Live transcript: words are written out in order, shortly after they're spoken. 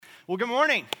Well, good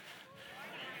morning.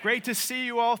 Great to see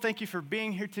you all. Thank you for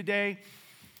being here today.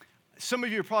 Some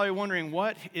of you are probably wondering,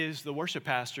 what is the worship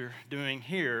pastor doing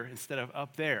here instead of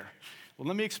up there? Well,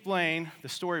 let me explain the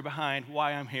story behind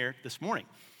why I'm here this morning.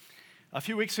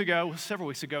 Several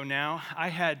weeks ago now, I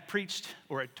had preached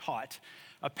or had taught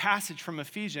a passage from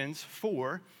Ephesians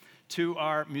 4 to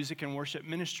our music and worship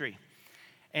ministry.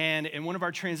 And in one of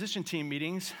our transition team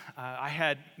meetings, I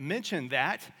had mentioned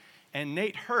that, and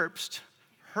Nate Herbst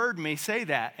heard me say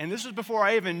that. And this was before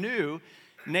I even knew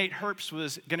Nate Herbst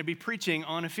was going to be preaching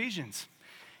on Ephesians.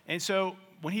 And so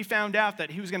when he found out that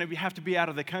he was going to have to be out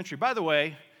of the country, by the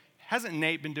way, hasn't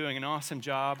Nate been doing an awesome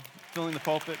job filling the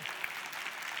pulpit?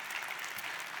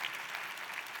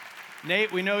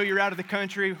 Nate, we know you're out of the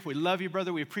country. We love you,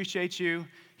 brother. We appreciate you.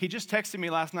 He just texted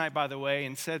me last night, by the way,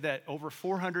 and said that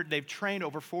they've trained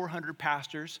over 400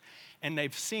 pastors, and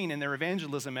they've seen in their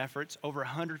evangelism efforts over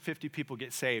 150 people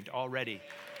get saved already.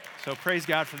 So praise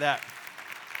God for that.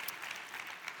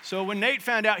 So when Nate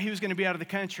found out he was going to be out of the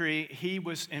country, he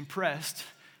was impressed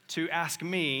to ask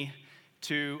me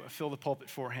to fill the pulpit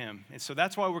for him. And so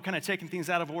that's why we're kind of taking things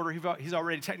out of order. He's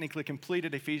already technically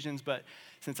completed Ephesians, but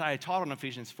since I had taught on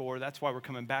Ephesians 4, that's why we're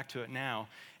coming back to it now.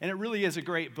 And it really is a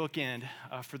great bookend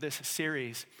for this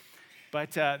series.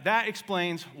 But that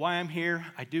explains why I'm here.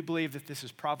 I do believe that this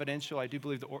is providential. I do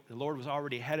believe the Lord was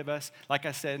already ahead of us. Like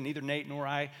I said, neither Nate nor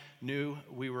I knew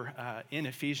we were in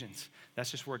Ephesians.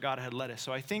 That's just where God had led us.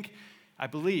 So I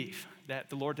believe that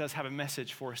the Lord does have a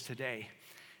message for us today.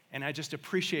 And I just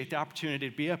appreciate the opportunity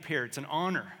to be up here. It's an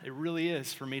honor. It really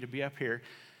is for me to be up here.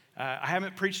 I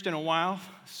haven't preached in a while,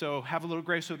 so have a little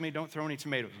grace with me. Don't throw any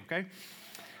tomatoes, okay?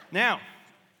 Now,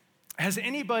 has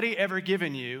anybody ever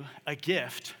given you a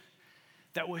gift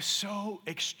that was so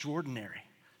extraordinary,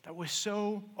 that was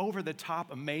so over the top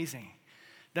amazing,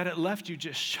 that it left you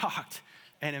just shocked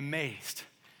and amazed?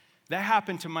 That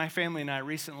happened to my family and I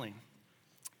recently.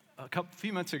 A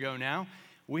few months ago now,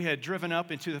 we had driven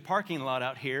up into the parking lot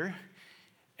out here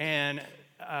and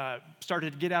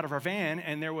started to get out of our van,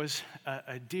 and there was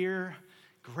a dear,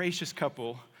 gracious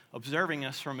couple observing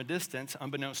us from a distance,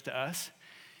 unbeknownst to us.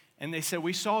 And they said,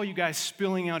 "We saw you guys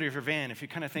spilling out of your van." If you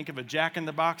kind of think of a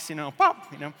jack-in-the-box,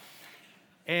 pop,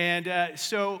 And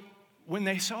so when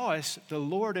they saw us, the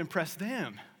Lord impressed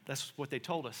them. That's what they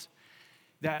told us,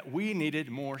 that we needed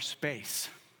more space.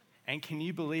 And can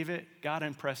you believe it? God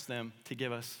impressed them to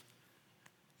give us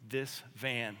this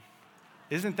van.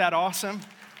 Isn't that awesome?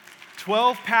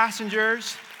 12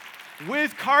 passengers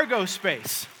with cargo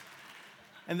space.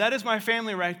 And that is my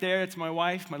family right there. It's my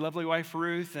wife, my lovely wife,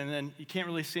 Ruth. And then you can't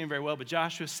really see them very well, but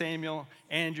Joshua, Samuel,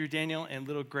 Andrew, Daniel, and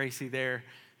little Gracie there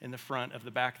in the front of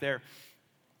the back there.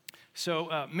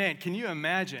 So, man, can you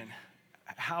imagine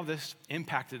how this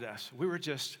impacted us? We were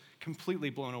just completely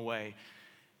blown away.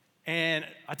 And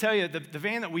I tell you, the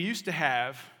van that we used to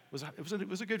have it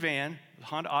was a good van, a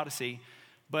Honda Odyssey,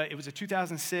 but it was a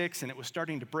 2006, and it was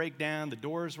starting to break down. The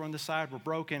doors were on the side were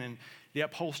broken, and the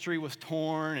upholstery was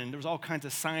torn, and there was all kinds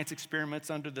of science experiments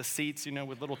under the seats,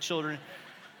 with little children.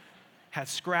 Had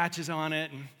scratches on it,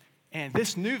 and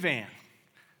this new van,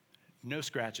 no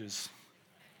scratches,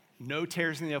 no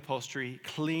tears in the upholstery,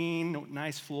 clean,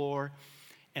 nice floor,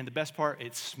 and the best part,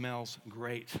 it smells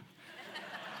great.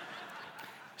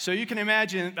 So you can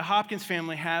imagine the Hopkins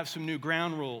family have some new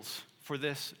ground rules for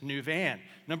this new van.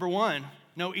 Number 1,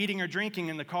 no eating or drinking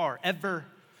in the car, ever.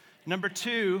 Number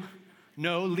 2,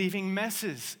 no leaving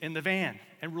messes in the van.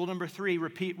 And rule number 3,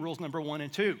 repeat rules number 1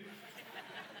 and 2.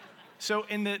 So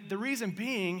the reason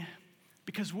being,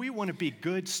 because we want to be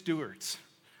good stewards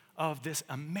of this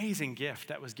amazing gift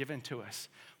that was given to us.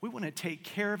 We want to take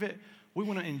care of it. We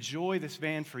want to enjoy this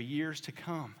van for years to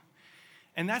come.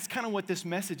 And that's kind of what this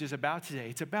message is about today.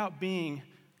 It's about being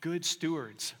good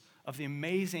stewards of the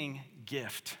amazing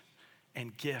gift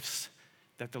and gifts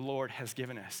that the Lord has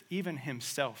given us, even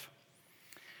himself.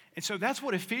 And so that's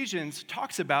what Ephesians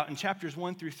talks about in chapters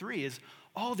 1 through 3, is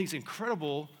all these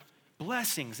incredible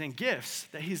blessings and gifts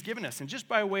that he's given us. And just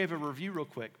by way of a review real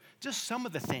quick, just some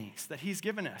of the things that he's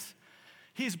given us.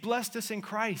 He's blessed us in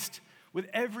Christ with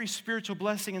every spiritual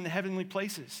blessing in the heavenly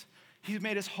places. He's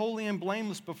made us holy and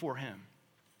blameless before him.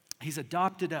 He's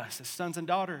adopted us as sons and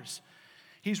daughters.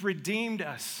 He's redeemed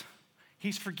us.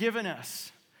 He's forgiven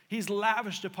us. He's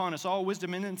lavished upon us all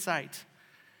wisdom and insight.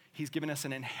 He's given us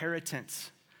an inheritance.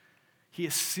 He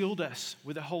has sealed us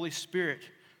with the Holy Spirit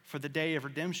for the day of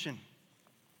redemption.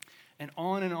 And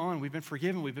on. We've been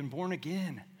forgiven. We've been born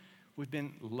again. We've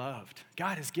been loved.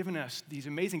 God has given us these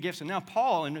amazing gifts. And now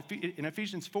Paul in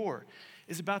Ephesians 4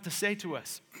 is about to say to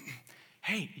us,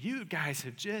 hey, you guys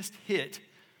have just hit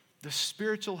the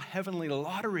spiritual heavenly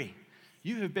lottery.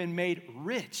 You have been made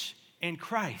rich in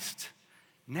Christ.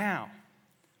 Now,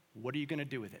 what are you going to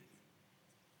do with it?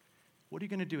 What are you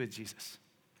going to do with Jesus?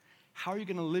 How are you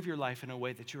going to live your life in a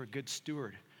way that you're a good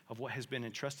steward of what has been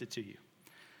entrusted to you?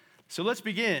 So let's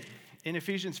begin. In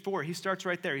Ephesians 4, he starts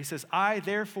right there. He says, I,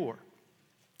 therefore,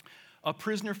 a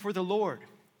prisoner for the Lord,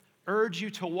 urge you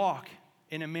to walk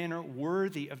in a manner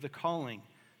worthy of the calling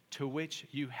to which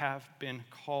you have been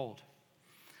called.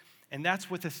 And that's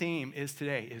what the theme is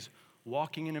today, is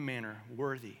walking in a manner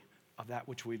worthy of that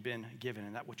which we've been given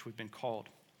and that which we've been called.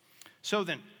 So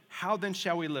then, how then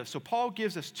shall we live? So Paul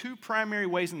gives us two primary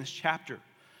ways in this chapter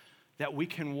that we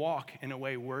can walk in a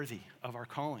way worthy of our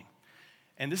calling.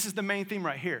 And this is the main theme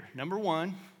right here. Number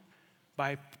one,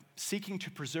 by seeking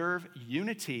to preserve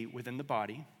unity within the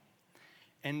body.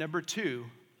 And number two,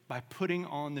 by putting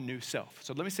on the new self.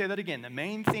 So let me say that again. The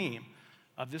main theme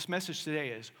of this message today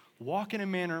is walk in a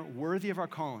manner worthy of our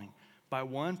calling by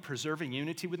one, preserving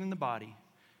unity within the body,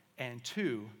 and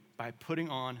two, by putting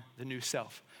on the new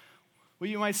self. Well,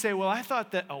 you might say, well, I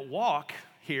thought that a walk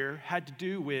here had to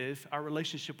do with our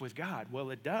relationship with God.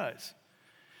 Well, it does.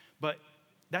 But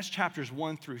that's chapters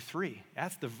 1 through 3.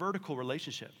 That's the vertical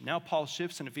relationship. Now Paul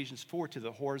shifts in Ephesians 4 to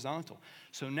the horizontal.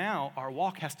 So now our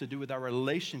walk has to do with our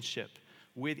relationship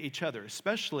with each other,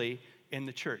 especially in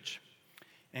the church.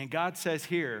 And God says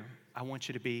here, I want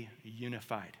you to be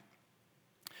unified.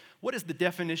 What is the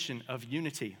definition of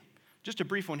unity? Just a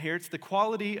brief one here. It's the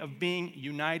quality of being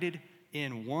united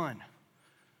in one.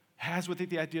 Has with it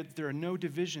the idea that there are no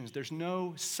divisions, there's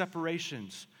no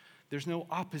separations, there's no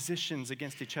oppositions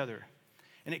against each other.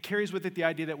 And it carries with it the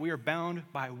idea that we are bound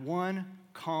by one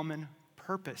common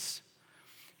purpose.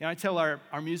 You know, I tell our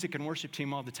music and worship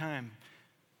team all the time,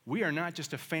 we are not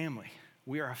just a family.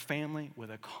 We are a family with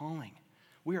a calling.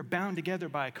 We are bound together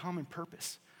by a common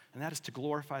purpose, and that is to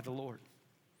glorify the Lord.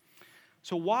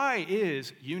 So why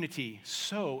is unity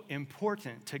so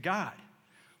important to God?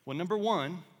 Well, number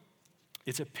one,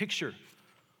 it's a picture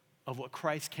of what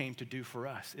Christ came to do for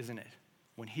us, isn't it?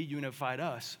 When he unified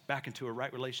us back into a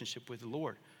right relationship with the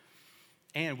Lord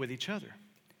and with each other.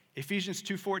 Ephesians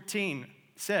 2:14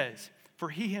 says, for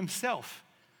he himself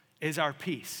is our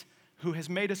peace, who has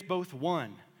made us both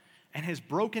one and has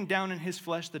broken down in his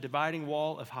flesh the dividing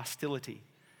wall of hostility,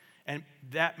 and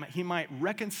that he might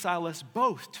reconcile us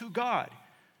both to God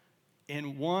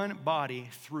in one body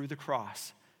through the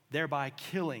cross, thereby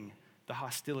killing the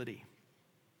hostility.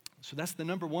 So that's the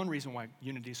number one reason why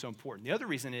unity is so important. The other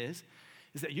reason is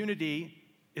that unity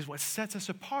is what sets us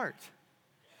apart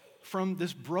from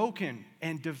this broken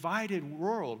and divided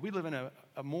world. We live in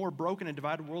a more broken and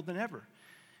divided world than ever.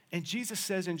 And Jesus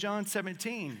says in John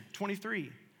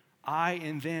 17:23, I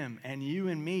in them and you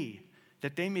in me,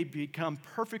 that they may become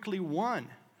perfectly one,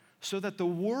 so that the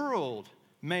world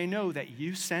may know that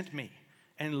you sent me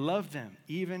and loved them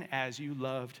even as you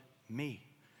loved me.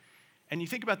 And you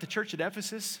think about the church at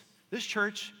Ephesus, this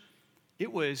church,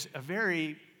 it was a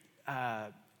very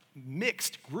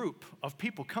mixed group of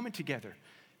people coming together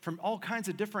from all kinds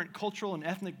of different cultural and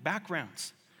ethnic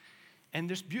backgrounds. And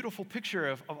this beautiful picture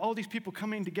of all these people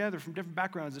coming together from different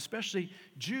backgrounds, especially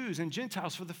Jews and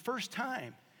Gentiles for the first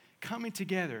time, coming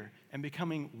together and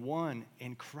becoming one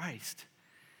in Christ.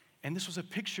 And this was a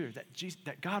picture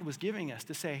that God was giving us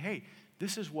to say, hey,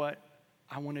 this is what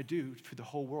I want to do for the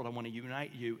whole world. I want to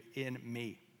unite you in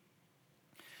me.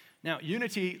 Now,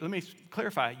 unity, let me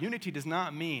clarify, unity does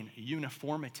not mean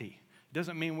uniformity. It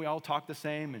doesn't mean we all talk the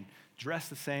same and dress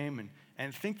the same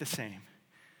and think the same.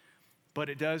 But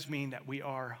it does mean that we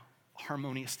are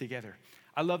harmonious together.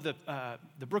 I love the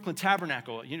Brooklyn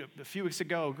Tabernacle. You know, a few weeks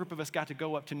ago, a group of us got to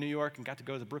go up to New York and got to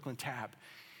go to the Brooklyn Tab.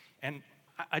 And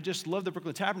I just love the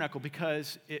Brooklyn Tabernacle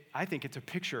because I think it's a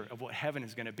picture of what heaven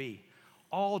is going to be.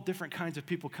 All different kinds of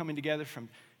people coming together from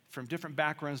different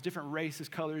backgrounds, different races,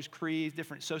 colors, creeds,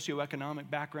 different socioeconomic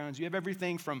backgrounds. You have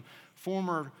everything from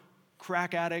former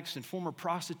crack addicts and former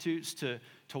prostitutes to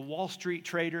Wall Street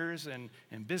traders and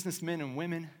businessmen and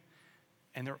women.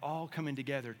 And they're all coming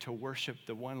together to worship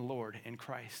the one Lord in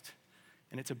Christ.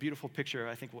 And it's a beautiful picture,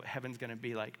 I think, what heaven's going to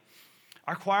be like.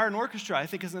 Our choir and orchestra, I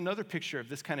think, is another picture of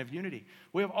this kind of unity.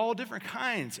 We have all different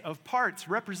kinds of parts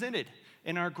represented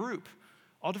in our group,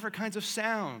 all different kinds of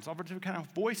sounds, all different kinds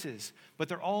of voices, but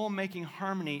they're all making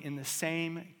harmony in the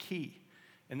same key.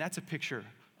 And that's a picture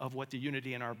of what the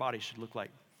unity in our body should look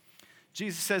like.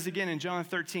 Jesus says again in John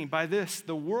 13, by this,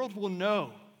 the world will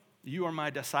know you are my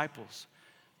disciples,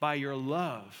 by your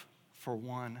love for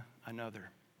one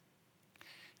another.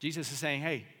 Jesus is saying,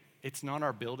 hey, it's not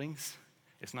our buildings,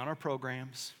 it's not our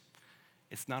programs,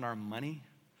 it's not our money,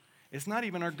 it's not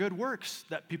even our good works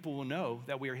that people will know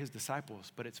that we are his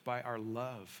disciples, but it's by our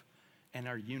love and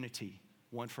our unity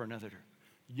one for another.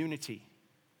 Unity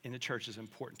in the church is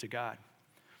important to God.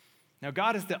 Now,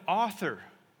 God is the author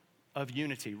of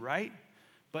unity, right?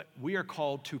 But we are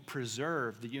called to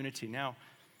preserve the unity. Now,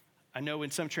 I know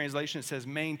in some translations it says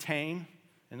maintain,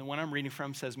 and the one I'm reading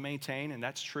from says maintain, and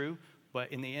that's true.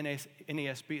 But in the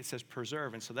NASB it says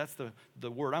preserve, and so that's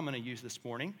the word I'm going to use this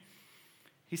morning.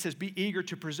 He says, be eager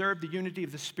to preserve the unity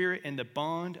of the Spirit and the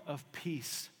bond of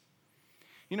peace.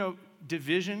 You know,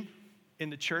 division in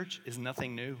the church is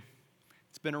nothing new.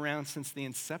 It's been around since the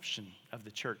inception of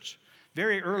the church.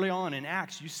 Very early on in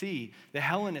Acts, you see the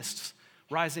Hellenists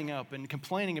rising up and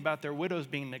complaining about their widows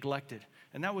being neglected.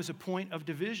 And that was a point of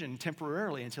division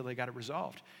temporarily until they got it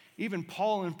resolved. Even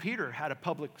Paul and Peter had a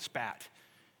public spat.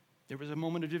 There was a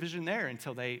moment of division there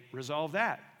until they resolved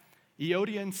that.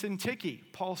 Euodia and Syntyche,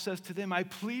 Paul says to them, I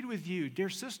plead with you, dear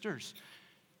sisters,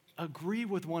 agree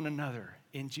with one another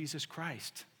in Jesus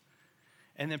Christ.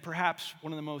 And then perhaps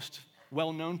one of the most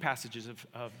well-known passages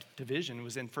of division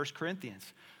was in 1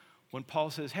 Corinthians, when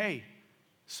Paul says, hey,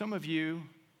 some of you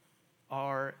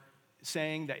are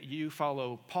saying that you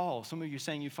follow Paul. Some of you are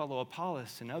saying you follow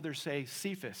Apollos, and others say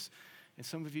Cephas, and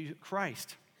some of you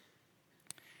Christ.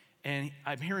 And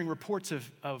I'm hearing reports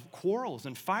of quarrels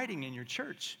and fighting in your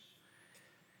church.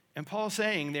 And Paul's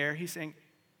saying there, he's saying,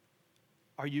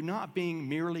 are you not being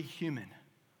merely human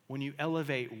when you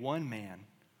elevate one man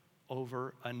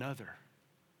over another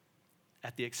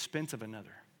at the expense of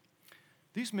another?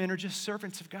 These men are just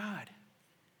servants of God.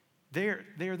 They are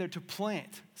there to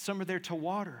plant. Some are there to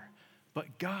water.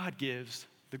 But God gives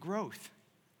the growth.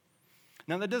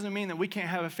 Now, that doesn't mean that we can't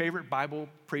have a favorite Bible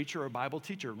preacher or Bible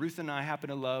teacher. Ruth and I happen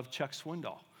to love Chuck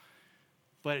Swindoll.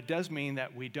 But it does mean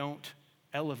that we don't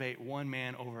elevate one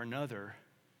man over another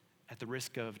at the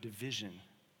risk of division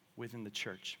within the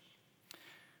church.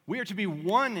 We are to be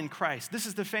one in Christ. This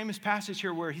is the famous passage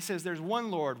here where he says there's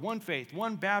one Lord, one faith,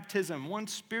 one baptism, one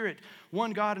Spirit,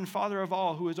 one God and Father of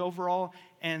all, who is over all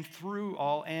and through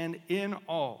all and in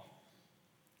all.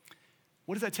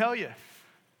 What does that tell you?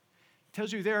 It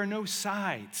tells you there are no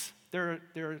sides. There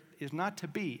is not to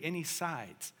be any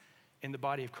sides in the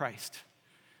body of Christ.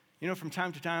 You know, from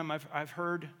time to time, I've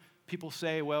heard people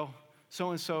say, well,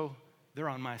 so-and-so, they're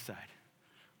on my side.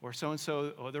 Or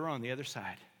so-and-so, oh, they're on the other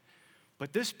side.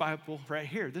 But this Bible right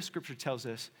here, this scripture tells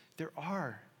us there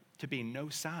are to be no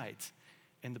sides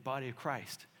in the body of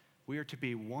Christ. We are to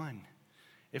be one.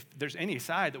 If there's any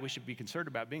side that we should be concerned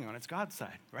about being on, it's God's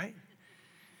side, right?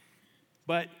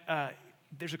 But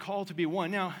there's a call to be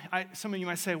one. Now, some of you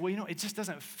might say, well, you know, it just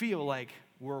doesn't feel like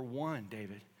we're one,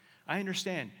 David. I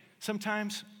understand.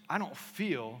 Sometimes I don't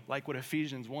feel like what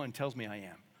Ephesians 1 tells me I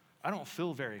am. I don't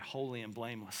feel very holy and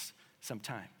blameless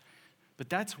sometimes. But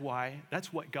that's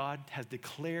what God has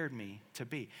declared me to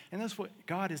be. And that's what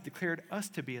God has declared us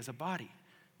to be as a body.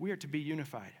 We are to be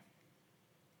unified.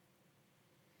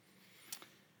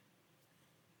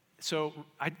 So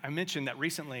I mentioned that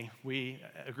recently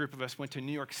a group of us went to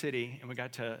New York City and we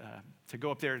got to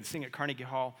go up there and sing at Carnegie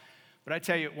Hall. But I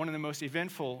tell you, one of the most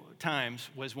eventful times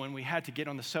was when we had to get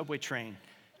on the subway train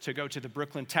to go to the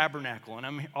Brooklyn Tabernacle. And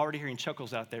I'm already hearing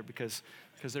chuckles out there because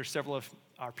there's several of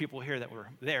our people here that were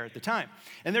there at the time.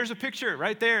 And there's a picture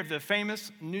right there of the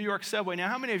famous New York subway. Now,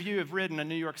 how many of you have ridden a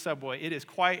New York subway? It is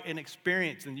quite an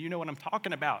experience, and you know what I'm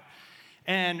talking about.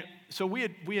 And so we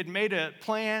had made a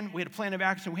plan. We had a plan of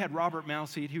action. We had Robert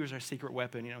Mousy. He was our secret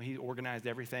weapon. You know, he organized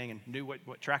everything and knew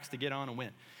what tracks to get on and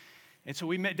when. And so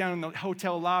we met down in the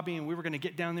hotel lobby, and we were going to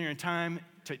get down there in time.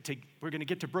 We're going to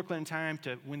get to Brooklyn in time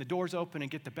to when the doors open and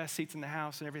get the best seats in the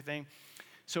house and everything.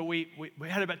 So we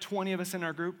had about 20 of us in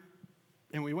our group,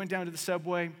 and we went down to the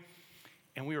subway,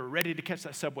 and we were ready to catch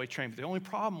that subway train. But the only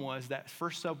problem was that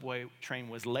first subway train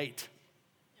was late,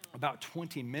 about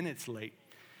 20 minutes late.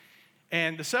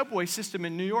 And the subway system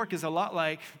in New York is a lot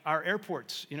like our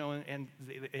airports, you know, and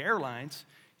the airlines.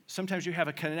 Sometimes you have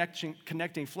a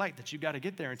connecting flight that you got to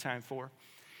get there in time for.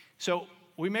 So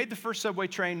we made the first subway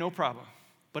train, no problem.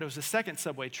 But it was the second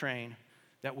subway train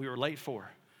that we were late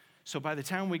for. So by the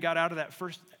time we got out of that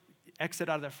first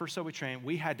subway train,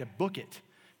 we had to book it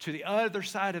to the other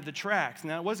side of the tracks.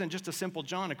 Now, it wasn't just a simple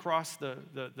jaunt across the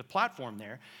platform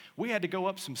there. We had to go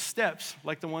up some steps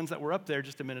like the ones that were up there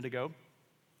just a minute ago.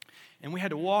 And we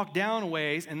had to walk down a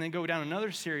ways and then go down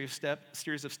another series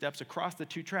of steps across the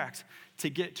two tracks to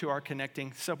get to our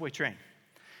connecting subway train.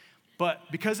 But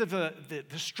because of the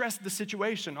stress of the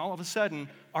situation, all of a sudden,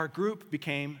 our group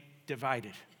became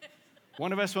divided.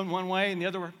 One of us went one way and the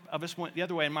other of us went the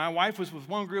other way. And my wife was with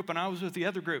one group and I was with the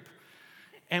other group.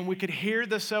 And we could hear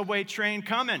the subway train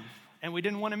coming and we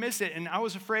didn't want to miss it. And I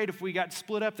was afraid if we got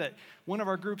split up that one of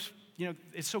our groups, you know,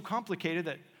 it's so complicated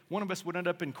that one of us would end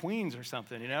up in Queens or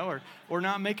something, or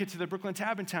not make it to the Brooklyn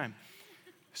Tab in time.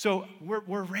 So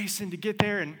we're racing to get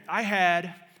there, and I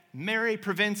had Mary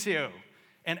Provencio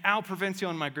and Al Provencio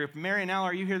in my group. Mary and Al,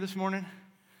 are you here this morning?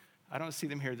 I don't see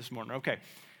them here this morning. Okay.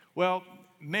 Well,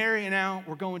 Mary and Al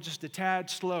were going just a tad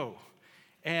slow,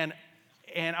 and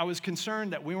I was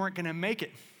concerned that we weren't going to make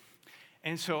it.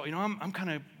 And so, I'm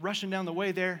kind of rushing down the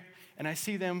way there, and I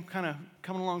see them kind of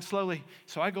coming along slowly.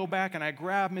 So I go back and I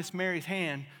grab Miss Mary's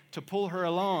hand to pull her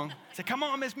along. I say, "Come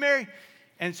on, Miss Mary."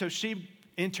 And so she,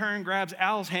 in turn, grabs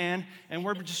Al's hand, and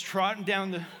we're just trotting down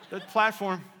the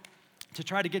platform to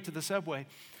try to get to the subway.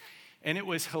 And it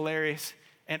was hilarious.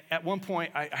 And at one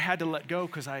point, I had to let go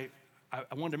because I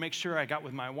wanted to make sure I got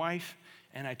with my wife.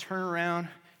 And I turn around,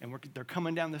 and they're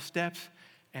coming down the steps.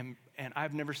 And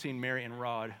I've never seen Mary and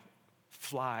Rod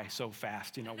fly so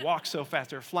fast, walk so fast.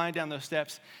 They're flying down those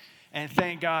steps. And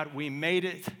thank God we made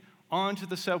it onto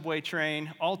the subway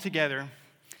train all together.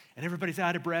 And everybody's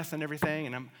out of breath and everything.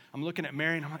 And I'm looking at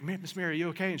Mary, and I'm like, "Miss Mary, are you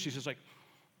okay?" And she's just like...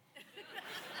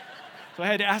 So I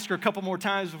had to ask her a couple more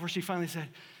times before she finally said,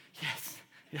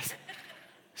 yes.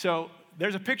 So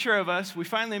there's a picture of us. We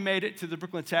finally made it to the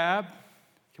Brooklyn Tab.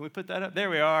 Can we put that up? There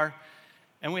we are.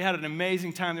 And we had an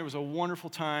amazing time. There was a wonderful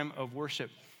time of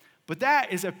worship. But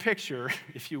that is a picture,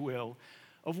 if you will,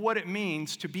 of what it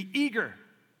means to be eager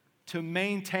to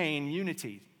maintain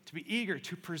unity, to be eager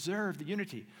to preserve the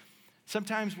unity.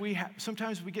 Sometimes we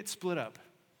get split up,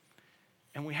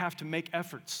 and we have to make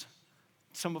efforts.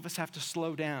 Some of us have to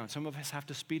slow down. Some of us have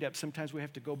to speed up. Sometimes we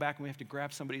have to go back and we have to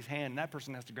grab somebody's hand, and that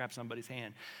person has to grab somebody's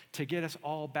hand to get us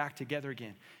all back together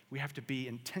again. We have to be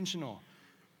intentional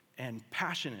and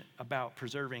passionate about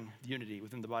preserving the unity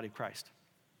within the body of Christ.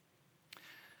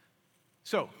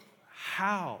 So,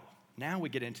 how? Now we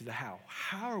get into the how.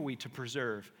 How are we to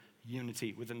preserve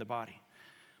unity within the body?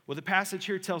 Well, the passage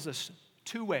here tells us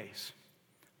two ways.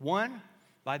 One,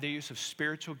 by the use of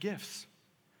spiritual gifts.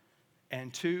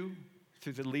 And two,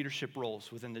 through the leadership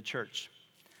roles within the church.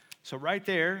 So right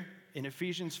there in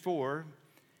Ephesians 4,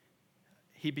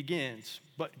 he begins,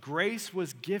 "But grace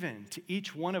was given to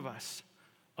each one of us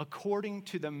according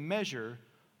to the measure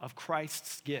of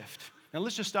Christ's gift." Now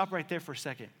let's just stop right there for a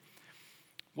second.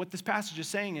 What this passage is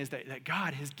saying is that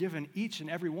God has given each and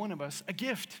every one of us a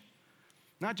gift.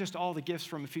 Not just all the gifts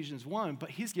from Ephesians 1,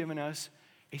 but he's given us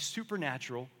a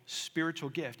supernatural spiritual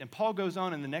gift. And Paul goes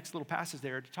on in the next little passage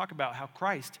there to talk about how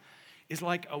Christ is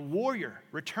like a warrior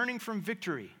returning from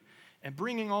victory and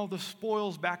bringing all the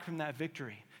spoils back from that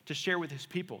victory to share with his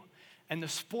people. And the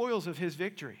spoils of his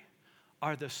victory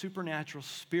are the supernatural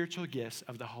spiritual gifts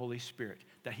of the Holy Spirit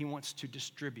that he wants to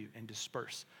distribute and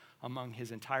disperse among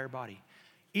his entire body.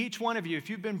 Each one of you, if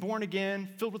you've been born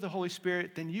again, filled with the Holy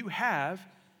Spirit, then you have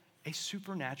a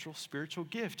supernatural spiritual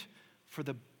gift for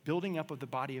the building up of the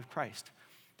body of Christ.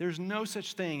 There's no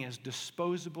such thing as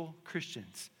disposable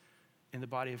Christians in the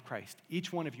body of Christ.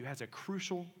 Each one of you has a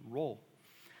crucial role.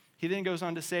 He then goes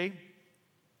on to say,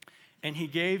 "And he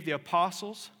gave the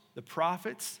apostles, the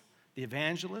prophets, the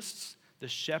evangelists, the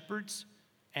shepherds,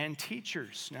 and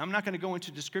teachers." Now, I'm not going to go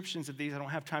into descriptions of these. I don't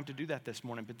have time to do that this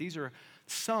morning, but these are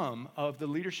some of the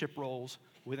leadership roles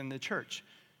within the church.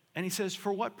 And he says,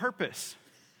 "For what purpose?"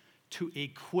 To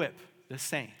equip the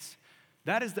saints.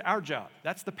 That is our job.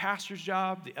 That's the pastor's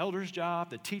job, the elder's job,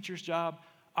 the teacher's job.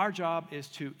 Our job is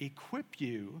to equip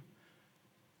you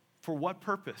for what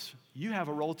purpose? You have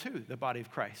a role too, the body of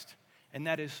Christ, and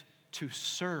that is to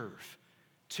serve,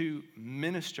 to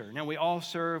minister. Now, we all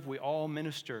serve, we all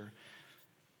minister,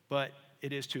 but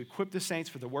it is to equip the saints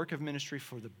for the work of ministry,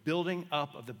 for the building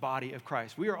up of the body of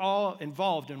Christ. We are all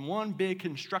involved in one big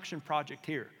construction project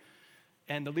here,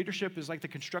 and the leadership is like the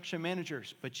construction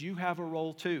managers, but you have a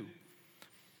role too.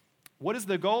 What is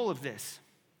the goal of this?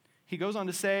 He goes on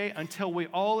to say, "Until we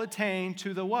all attain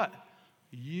to the what?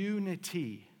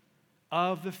 Unity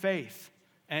of the faith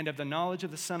and of the knowledge of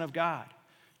the Son of God,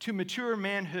 to mature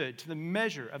manhood, to the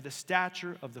measure of the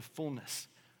stature of the fullness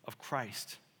of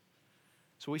Christ."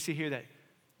 So we see here that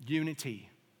unity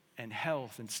and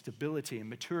health and stability and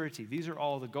maturity, these are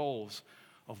all the goals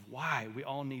of why we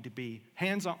all need to be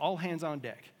all hands on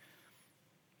deck.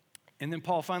 And then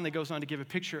Paul finally goes on to give a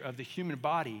picture of the human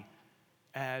body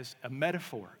as a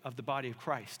metaphor of the body of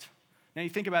Christ. Now you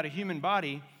think about a human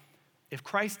body, if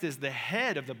Christ is the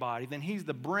head of the body, then he's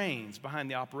the brains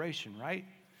behind the operation, right?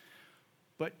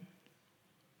 But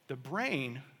the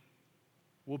brain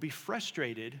will be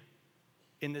frustrated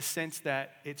in the sense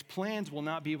that its plans will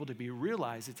not be able to be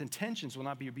realized, its intentions will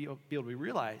not be able to be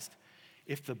realized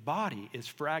if the body is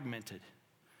fragmented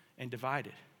and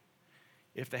divided.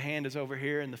 If the hand is over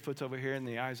here and the foot's over here and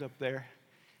the eye's up there,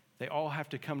 they all have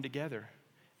to come together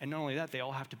And not only that, they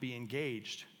all have to be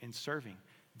engaged in serving.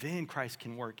 Then Christ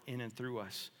can work in and through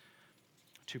us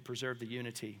to preserve the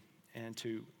unity and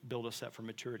to build us up for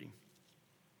maturity.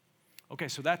 Okay,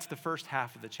 so that's the first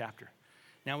half of the chapter.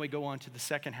 Now we go on to the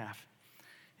second half.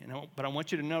 But I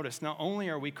want you to notice, not only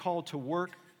are we called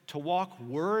to walk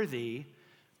worthy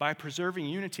by preserving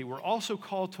unity, we're also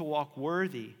called to walk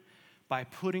worthy by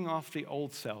putting off the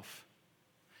old self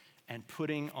and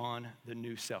putting on the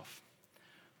new self.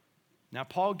 Now,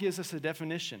 Paul gives us a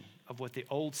definition of what the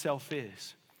old self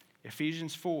is.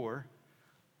 Ephesians 4,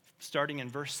 starting in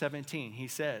verse 17, he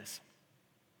says,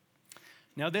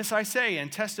 "Now this I say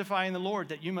and testify in the Lord,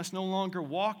 that you must no longer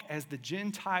walk as the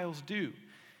Gentiles do,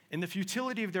 in the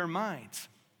futility of their minds.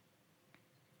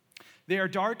 They are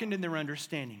darkened in their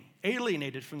understanding,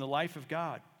 alienated from the life of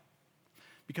God,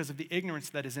 because of the ignorance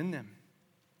that is in them.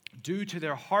 Due to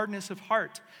their hardness of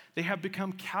heart, they have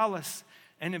become callous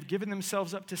and have given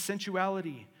themselves up to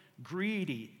sensuality,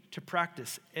 greedy to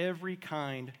practice every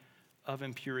kind of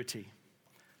impurity."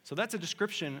 So that's a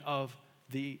description of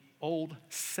the old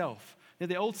self. Now,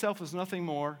 the old self is nothing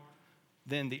more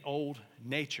than the old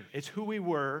nature. It's who we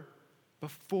were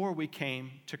before we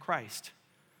came to Christ.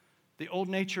 The old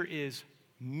nature is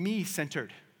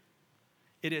me-centered.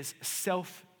 It is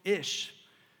selfish.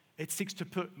 It seeks to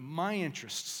put my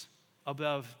interests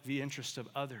above the interests of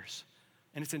others.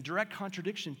 And it's in direct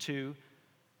contradiction to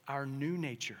our new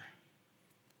nature.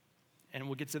 And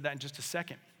we'll get to that in just a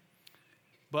second.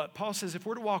 But Paul says if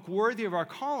we're to walk worthy of our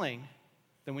calling,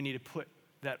 then we need to put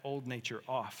that old nature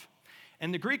off.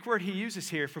 And the Greek word he uses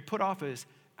here for put off is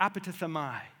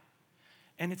apotithemai.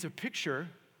 And it's a picture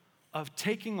of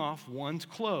taking off one's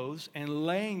clothes and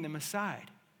laying them aside.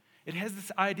 It has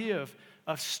this idea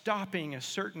of stopping a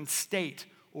certain state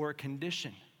or a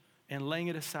condition and laying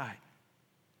it aside.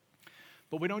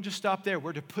 But we don't just stop there.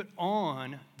 We're to put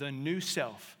on the new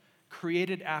self,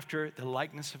 created after the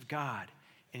likeness of God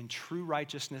in true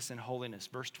righteousness and holiness.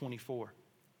 Verse 24.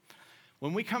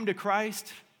 When we come to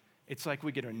Christ, it's like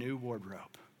we get a new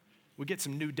wardrobe. We get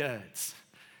some new duds.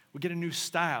 We get a new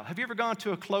style. Have you ever gone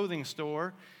to a clothing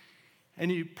store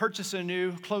and you purchase a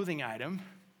new clothing item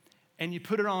and you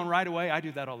put it on right away? I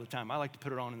do that all the time. I like to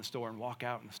put it on in the store and walk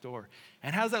out in the store.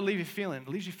 And how does that leave you feeling? It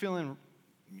leaves you feeling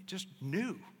just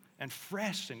new and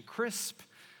fresh and crisp,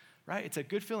 right? It's a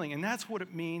good feeling. And that's what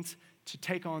it means to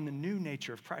take on the new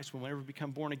nature of Christ when we ever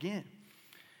become born again.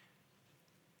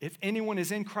 If anyone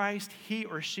is in Christ, he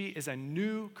or she is a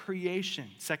new creation.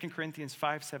 2 Corinthians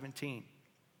 5:17.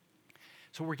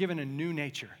 So we're given a new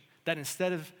nature that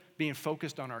instead of being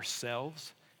focused on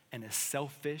ourselves and as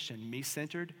selfish and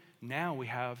me-centered, now we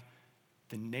have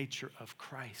the nature of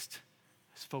Christ.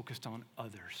 It's focused on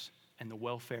others and the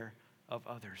welfare of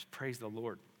others. Praise the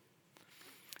Lord.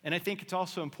 And I think it's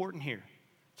also important here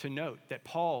to note that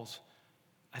Paul's,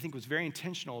 I think, was very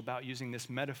intentional about using this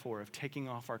metaphor of taking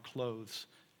off our clothes.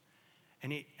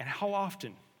 And how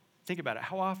often, think about it,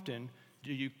 how often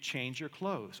do you change your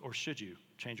clothes, or should you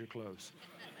change your clothes?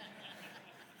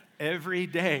 Every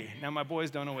day. Now, my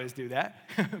boys don't always do that,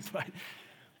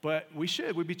 but we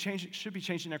should. Should be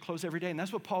changing our clothes every day, and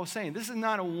that's what Paul is saying. This is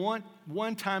not a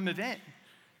one-time event.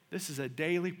 This is a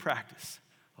daily practice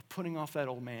of putting off that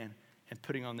old man and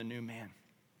putting on the new man.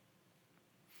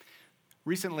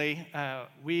 Recently,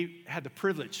 we had the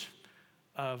privilege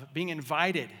of being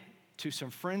invited to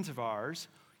some friends of ours'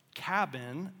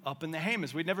 cabin up in the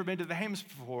Hamas. We'd never been to the Hamas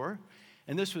before,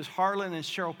 and this was Harlan and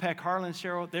Cheryl Peck. Harlan and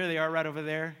Cheryl, there they are right over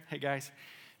there. Hey, guys.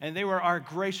 And they were our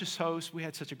gracious hosts. We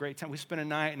had such a great time. We spent a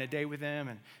night and a day with them,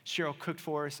 and Cheryl cooked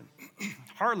for us. And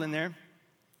Harlan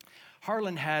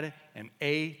had an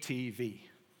ATV.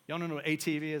 Y'all know what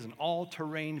ATV is? An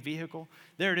all-terrain vehicle.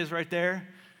 There it is right there.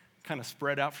 Kind of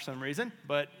spread out for some reason.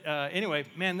 But anyway,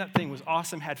 man, that thing was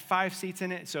awesome. Had 5 seats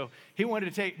in it. So he wanted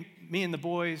to take me and the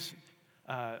boys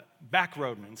back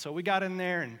roading. And so we got in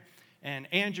there, and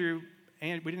Andrew,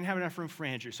 and we didn't have enough room for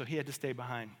Andrew, so he had to stay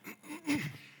behind.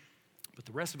 But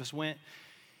the rest of us went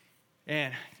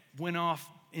off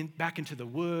back into the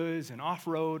woods and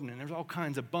off-road, and there was all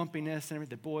kinds of bumpiness and everything.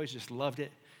 The boys just loved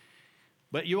it.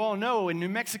 But you all know in New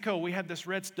Mexico, we have this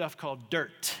red stuff called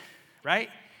dirt, right?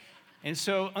 And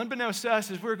so unbeknownst to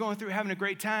us, as we were going through having a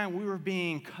great time, we were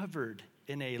being covered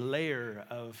in a layer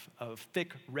of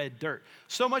thick red dirt.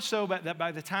 So much so that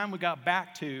by the time we got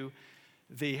back to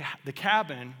the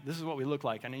cabin, this is what we look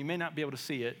like. I know you may not be able to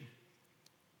see it.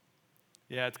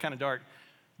 Yeah, it's kind of dark.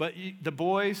 But the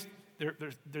boys,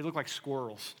 they look like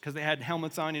squirrels because they had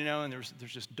helmets on, and there's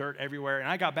just dirt everywhere. And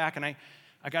I got back, and I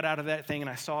got out of that thing, and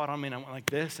I saw it on me, and I went like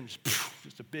this, and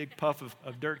just a big puff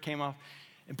of dirt came off.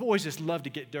 And boys just love to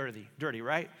get dirty,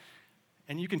 right?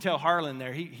 And you can tell Harlan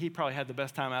there, he probably had the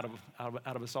best time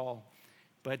out of us all.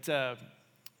 But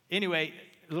anyway,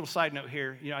 a little side note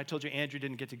here. I told you Andrew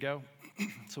didn't get to go.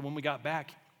 So when we got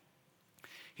back,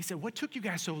 he said, "What took you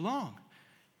guys so long?"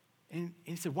 And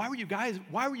he said, why were you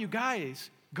guys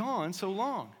gone so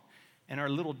long? And our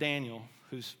little Daniel,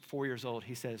 who's 4 years old,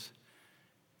 he says,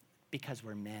 "Because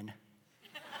we're men."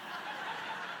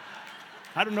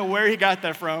 I don't know where he got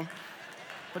that from,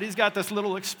 but he's got this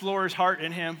little explorer's heart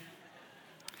in him.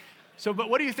 So,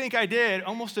 but what do you think I did?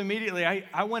 Almost immediately,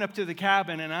 I went up to the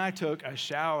cabin and I took a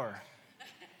shower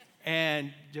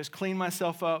and just cleaned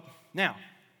myself up. Now,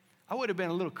 I would have been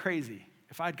a little crazy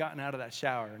if I'd gotten out of that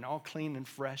shower and all clean and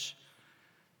fresh,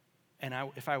 and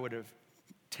if I would have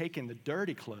taken the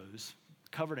dirty clothes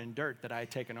covered in dirt that I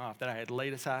had taken off, that I had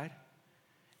laid aside,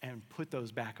 and put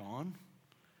those back on.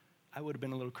 I would have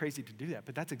been a little crazy to do that,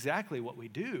 but that's exactly what we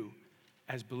do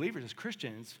as believers, as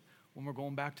Christians, when we're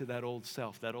going back to that old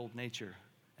self, that old nature,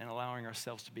 and allowing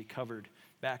ourselves to be covered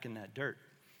back in that dirt.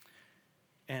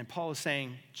 And Paul is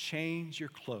saying, change your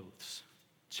clothes.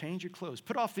 Change your clothes.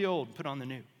 Put off the old, put on the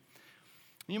new.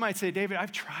 You might say, "David,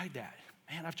 I've tried that.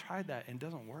 Man, I've tried that, and it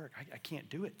doesn't work. I can't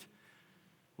do it."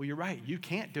 Well, you're right. You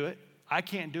can't do it. I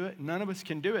can't do it. None of us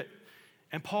can do it.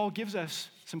 And Paul gives us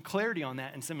some clarity on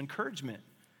that and some encouragement.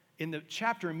 In the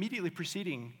chapter immediately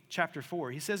preceding chapter 4,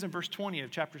 he says in verse 20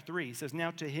 of chapter 3, he says, "Now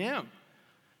to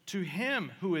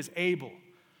him who is able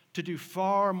to do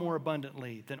far more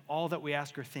abundantly than all that we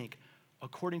ask or think,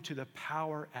 according to the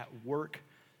power at work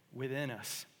within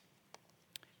us."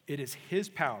 It is his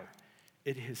power,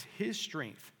 it is his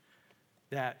strength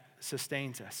that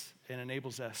sustains us and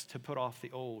enables us to put off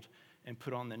the old and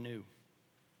put on the new.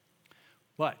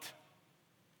 But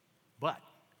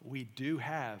we do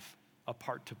have a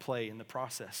part to play in the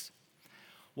process.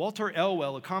 Walter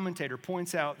Elwell, a commentator,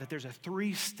 points out that there's a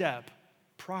 3-step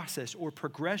process or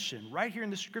progression right here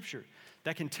in the scripture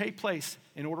that can take place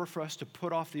in order for us to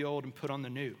put off the old and put on the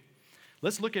new.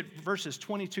 Let's look at verses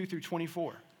 22 through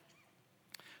 24.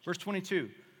 Verse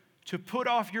 22, "To put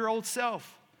off your old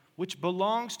self, which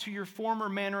belongs to your former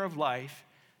manner of life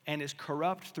and is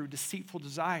corrupt through deceitful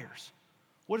desires."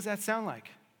 What does that sound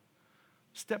like?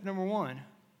 Step number 1,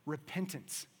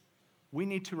 repentance. We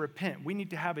need to repent. We need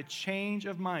to have a change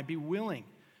of mind, be willing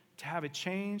to have a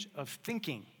change of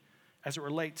thinking as it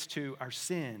relates to our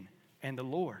sin and the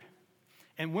Lord.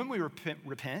 And when we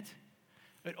repent,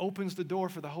 it opens the door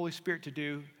for the Holy Spirit to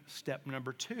do step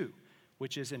number 2,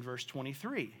 which is in verse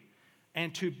 23,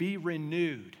 "And to be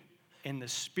renewed in the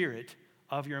spirit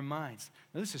of your minds."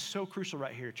 Now, this is so crucial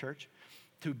right here, church.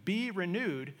 To be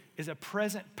renewed is a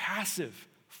present passive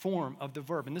form of the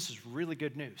verb, and this is really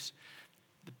good news.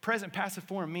 The present passive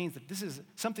form means that this is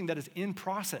something that is in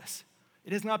process.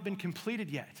 It has not been completed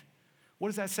yet. What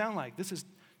does that sound like? This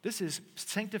is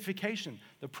sanctification,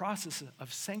 the process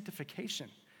of sanctification.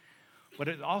 But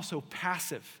it's also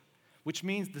passive, which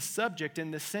means the subject in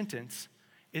this sentence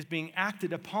is being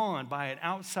acted upon by an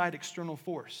outside external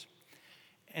force.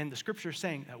 And the scripture is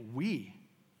saying that we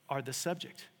are the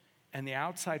subject, and the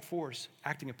outside force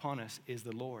acting upon us is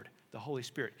the Lord, the Holy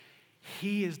Spirit.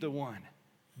 He is the one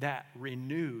that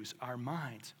renews our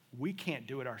minds. We can't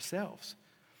do it ourselves,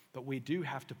 but we do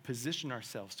have to position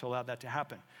ourselves to allow that to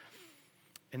happen.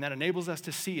 And that enables us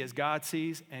to see as God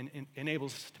sees and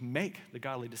enables us to make the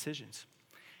godly decisions.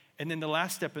 And then the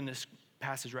last step in this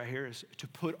passage right here is to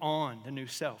put on the new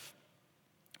self.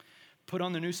 Put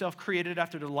on the new self created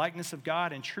after the likeness of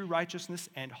God in true righteousness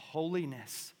and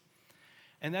holiness.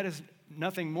 And that is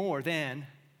nothing more than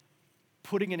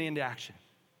putting it into action.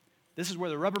 This is where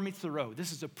the rubber meets the road.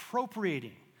 This is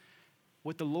appropriating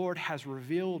what the Lord has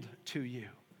revealed to you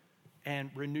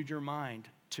and renewed your mind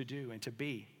to do and to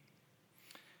be.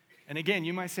 And again,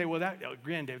 you might say, "Well,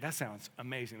 David, that sounds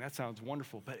amazing. That sounds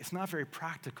wonderful," but it's not very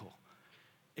practical.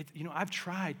 I've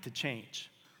tried to change,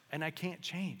 and I can't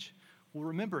change. Well,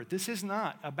 remember, this is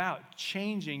not about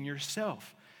changing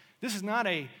yourself. This is not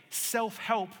a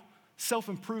self-help,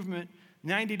 self-improvement,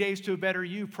 90 days to a better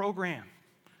you program.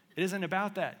 It isn't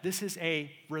about that. This is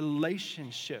a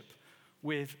relationship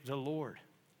with the Lord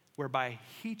whereby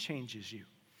he changes you.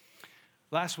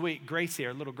 Last week, Gracie,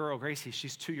 our little girl, Gracie,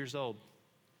 she's 2 years old.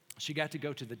 She got to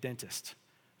go to the dentist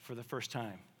for the first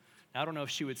time. Now, I don't know if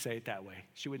she would say it that way.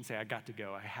 She wouldn't say, "I got to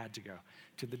go, I had to go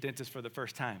to the dentist for the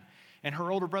first time." And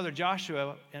her older brother,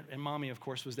 Joshua, and mommy, of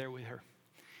course, was there with her.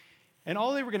 And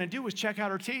all they were going to do was check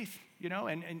out her teeth,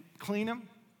 and clean them,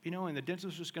 and the dentist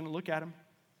was just going to look at them.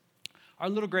 Our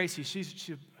little Gracie,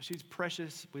 she's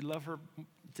precious. We love her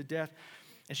to death.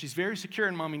 And she's very secure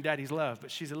in mommy and daddy's love, but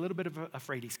she's a little bit of a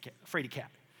fraidy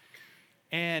cat.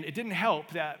 And it didn't help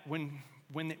that when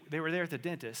when they were there at the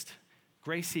dentist,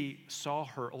 Gracie saw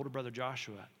her older brother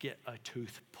Joshua get a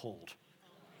tooth pulled.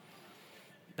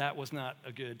 That was not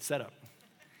a good setup.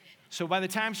 So by the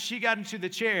time she got into the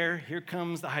chair, here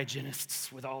comes the hygienists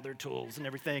with all their tools and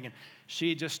everything, and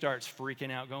she just starts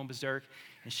freaking out, going berserk,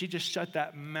 and she just shut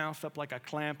that mouth up like a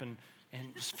clamp and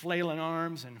just flailing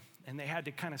arms, and they had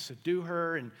to kind of subdue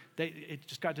her, and it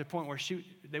just got to the point where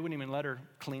they wouldn't even let her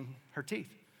clean her teeth.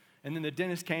 And then the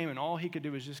dentist came, and all he could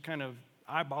do was just kind of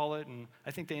eyeball it, and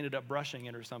I think they ended up brushing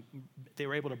it or something. They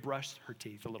were able to brush her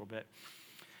teeth a little bit.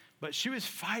 But she was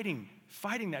fighting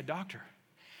that doctor.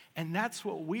 And that's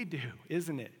what we do,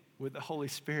 isn't it, with the Holy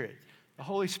Spirit? The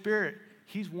Holy Spirit,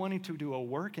 he's wanting to do a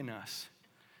work in us.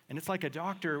 And it's like a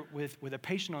doctor with a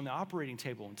patient on the operating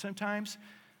table. And sometimes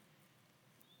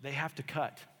they have to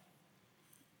cut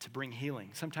to bring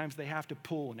healing. Sometimes they have to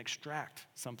pull and extract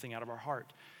something out of our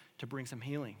heart to bring some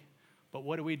healing. But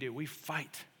what do? We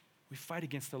fight. We fight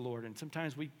against the Lord. And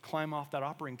sometimes we climb off that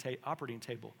operating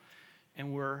table,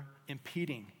 and we're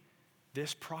impeding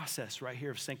this process right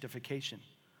here of sanctification.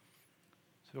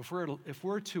 So if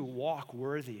we're to walk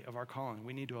worthy of our calling,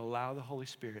 we need to allow the Holy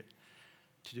Spirit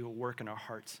to do a work in our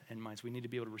hearts and minds. We need to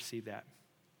be able to receive that.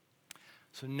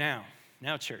 So now,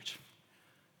 church,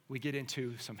 we get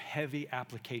into some heavy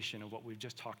application of what we've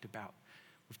just talked about.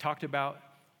 We've talked about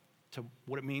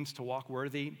what it means to walk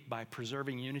worthy by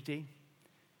preserving unity.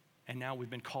 And now we've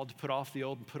been called to put off the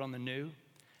old and put on the new.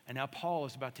 And now Paul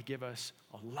is about to give us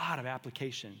a lot of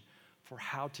application for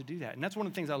how to do that. And that's one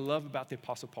of the things I love about the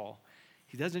Apostle Paul.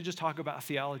 He doesn't just talk about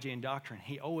theology and doctrine.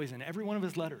 He always, in every one of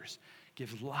his letters,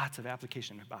 gives lots of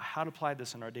application about how to apply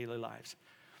this in our daily lives.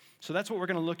 So that's what we're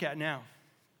going to look at now.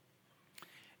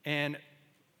 And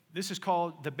this is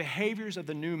called the behaviors of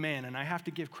the new man. And I have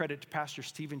to give credit to Pastor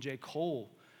Stephen J. Cole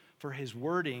for his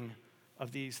wording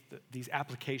of these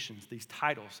applications, these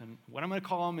titles. And what I'm going to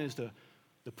call them is the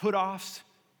put-offs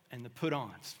and the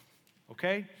put-ons.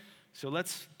 Okay? So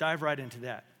let's dive right into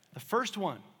that. The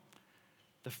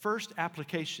first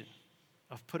application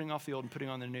of putting off the old and putting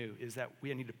on the new is that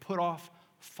we need to put off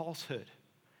falsehood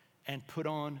and put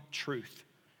on truth.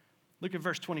 Look at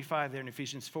verse 25 there in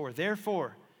Ephesians 4.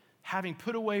 Therefore, having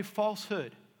put away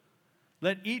falsehood,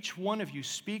 let each one of you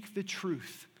speak the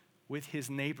truth with his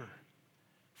neighbor,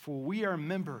 for we are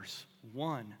members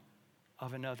one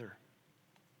of another.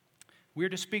 We are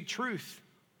to speak truth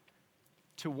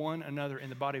to one another in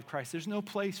the body of Christ. There's no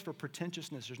place for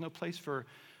pretentiousness. There's no place for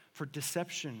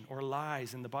deception or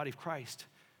lies in the body of Christ,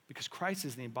 because Christ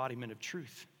is the embodiment of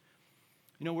truth.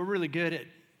 You know, we're really good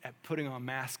at putting on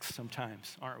masks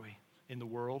sometimes, aren't we, in the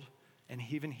world, and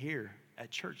even here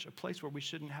at church, a place where we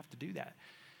shouldn't have to do that.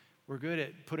 We're good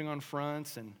at putting on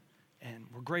fronts, and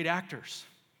we're great actors.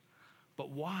 But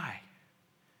why?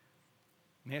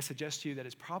 May I suggest to you that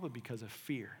it's probably because of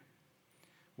fear.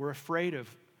 We're afraid of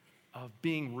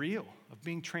being real, of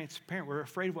being transparent. We're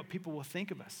afraid of what people will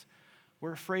think of us.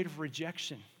 We're afraid of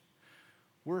rejection.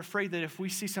 We're afraid that if we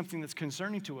see something that's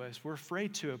concerning to us, we're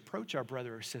afraid to approach our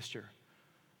brother or sister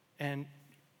and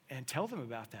tell them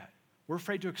about that. We're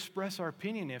afraid to express our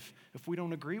opinion if we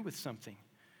don't agree with something.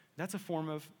 That's a form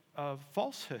of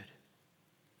falsehood.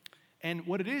 And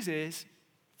what it is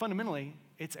fundamentally,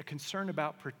 it's a concern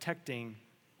about protecting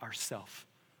ourself.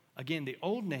 Again, the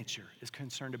old nature is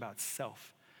concerned about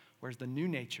self, whereas the new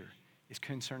nature is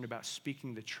concerned about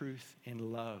speaking the truth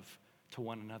in love to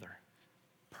one another.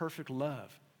 Perfect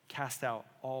love casts out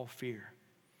all fear.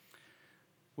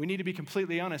 We need to be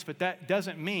completely honest, but that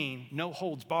doesn't mean no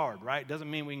holds barred, right? It doesn't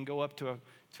mean we can go up to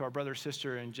our brother or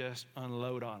sister and just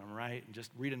unload on them, right? And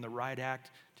just read in the right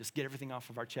act, just get everything off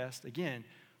of our chest. Again,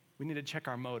 we need to check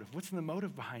our motive. What's the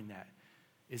motive behind that?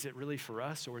 Is it really for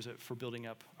us, or is it for building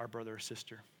up our brother or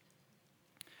sister?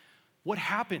 What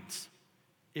happens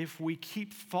if we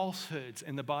keep falsehoods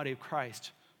in the body of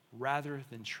Christ rather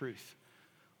than truth?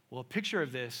 Well, a picture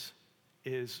of this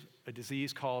is a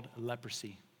disease called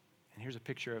leprosy. And here's a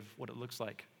picture of what it looks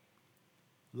like.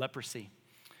 Leprosy.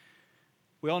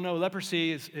 We all know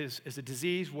leprosy is a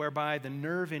disease whereby the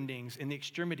nerve endings in the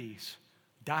extremities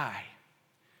die.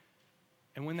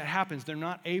 And when that happens, they're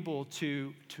not able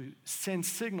to send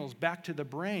signals back to the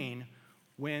brain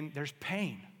when there's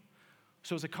pain.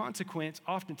 So as a consequence,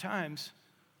 oftentimes,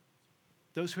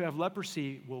 those who have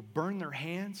leprosy will burn their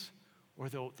hands, or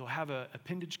they'll have an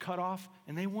appendage cut off,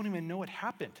 and they won't even know it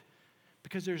happened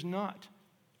because there's not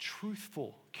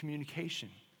truthful communication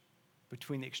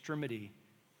between the extremity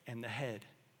and the head.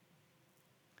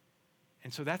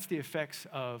 And so that's the effects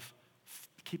of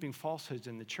keeping falsehoods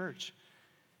in the church,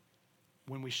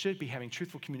 when we should be having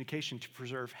truthful communication to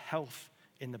preserve health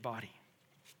in the body.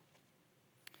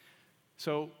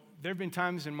 So there have been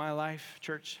times in my life,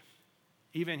 church,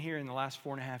 even here in the last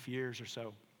 4.5 years or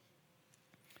so,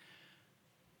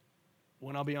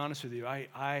 when I'll be honest with you,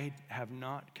 I have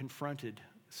not confronted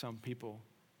some people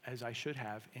as I should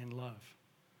have in love.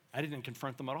 I didn't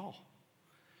confront them at all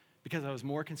because I was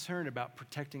more concerned about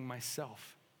protecting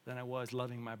myself than I was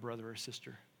loving my brother or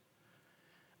sister.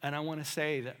 And I want to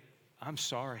say that I'm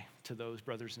sorry to those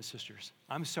brothers and sisters.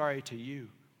 I'm sorry to you,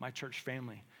 my church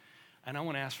family. And I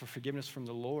want to ask for forgiveness from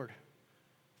the Lord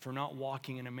for not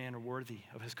walking in a manner worthy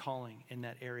of his calling in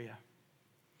that area.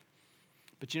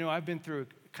 But you know, I've been through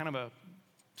kind of a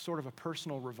sort of a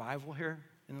personal revival here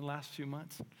in the last few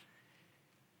months.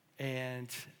 And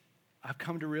I've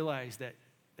come to realize that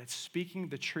speaking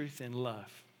the truth in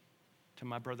love to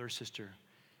my brother or sister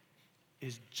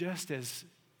is just as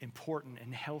important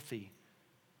and healthy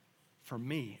for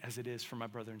me as it is for my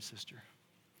brother and sister.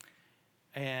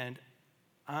 And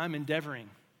I'm endeavoring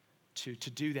to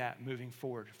do that moving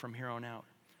forward from here on out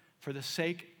for the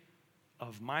sake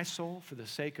of my soul, for the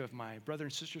sake of my brother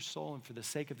and sister's soul, and for the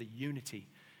sake of the unity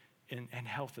and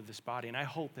health of this body. And I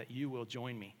hope that you will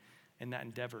join me in that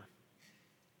endeavor.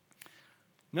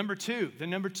 The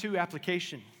number two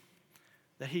application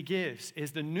that he gives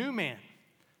is the new man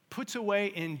puts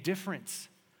away indifference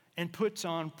and puts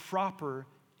on proper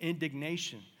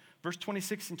indignation. Verse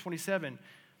 26 and 27,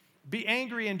 be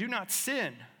angry and do not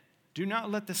sin. Do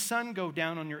not let the sun go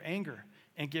down on your anger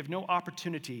and give no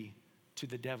opportunity to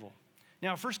the devil.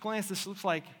 Now, at first glance, this looks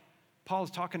like Paul is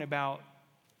talking about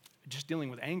just dealing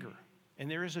with anger.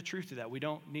 And there is a truth to that. We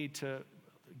don't need to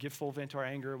give full vent to our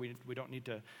anger. We don't need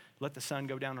to let the sun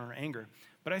go down on our anger.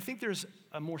 But I think there's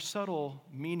a more subtle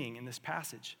meaning in this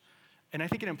passage. And I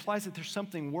think it implies that there's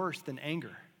something worse than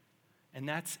anger, and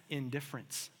that's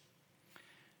indifference.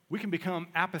 We can become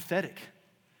apathetic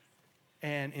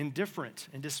and indifferent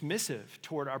and dismissive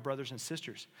toward our brothers and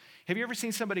sisters. Have you ever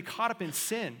seen somebody caught up in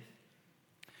sin,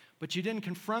 but you didn't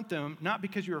confront them, not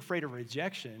because you were afraid of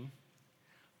rejection,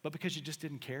 but because you just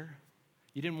didn't care?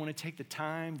 You didn't want to take the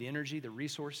time, the energy, the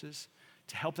resources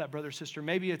to help that brother or sister.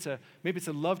 Maybe it's a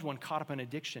loved one caught up in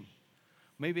addiction.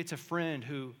 Maybe it's a friend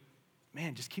who,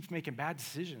 man, just keeps making bad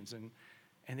decisions and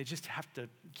they just have to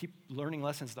keep learning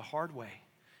lessons the hard way.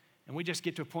 And we just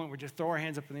get to a point where we just throw our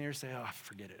hands up in the air and say, oh,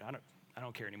 forget it. I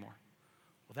don't care anymore.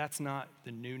 Well, that's not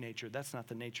the new nature. That's not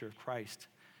the nature of Christ.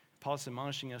 Paul's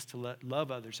admonishing us to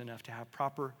love others enough to have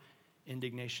proper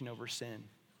indignation over sin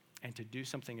and to do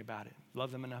something about it.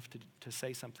 Love them enough to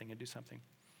say something and do something.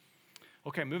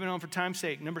 Okay, moving on for time's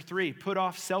sake. Number 3, put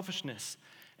off selfishness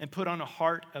and put on a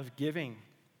heart of giving.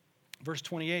 Verse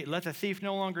 28, let the thief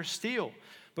no longer steal,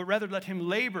 but rather let him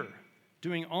labor,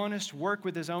 doing honest work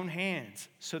with his own hands,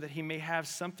 so that he may have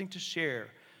something to share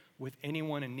with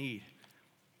anyone in need.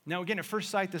 Now, again, at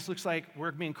first sight, this looks like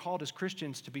we're being called as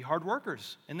Christians to be hard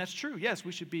workers. And that's true. Yes,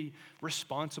 we should be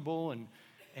responsible and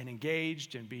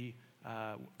engaged and be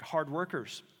hard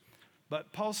workers.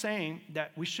 But Paul's saying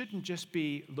that we shouldn't just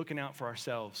be looking out for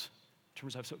ourselves in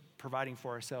terms of providing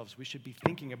for ourselves. We should be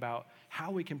thinking about how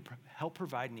we can help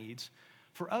provide needs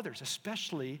for others,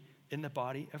 especially in the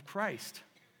body of Christ.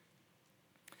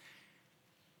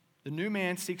 The new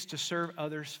man seeks to serve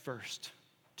others first,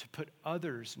 to put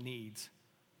others' needs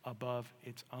above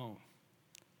its own.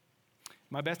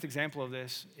 My best example of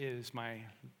this is my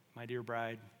dear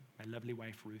bride, my lovely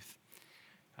wife, Ruth.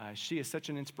 She is such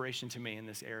an inspiration to me in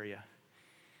this area.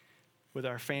 With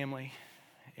our family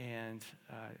and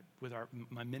with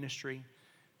my ministry,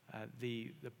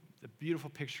 the beautiful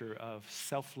picture of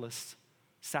selfless,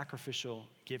 sacrificial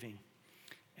giving.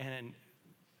 And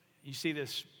you see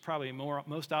this probably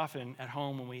most often at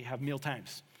home when we have meal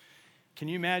times. Can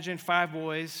you imagine 5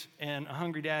 boys and a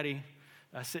hungry daddy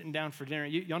sitting down for dinner?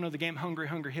 Y'all know the game Hungry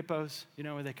Hippos? You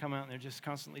know, where they come out and they're just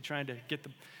constantly trying to get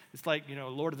it's like,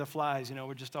 Lord of the Flies,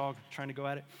 we're just all trying to go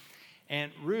at it.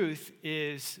 And Ruth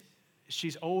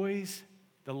she's always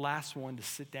the last one to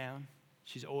sit down.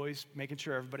 She's always making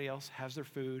sure everybody else has their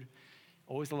food.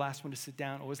 Always the last one to sit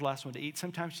down, always the last one to eat.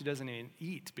 Sometimes she doesn't even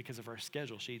eat because of our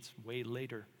schedule. She eats way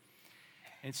later.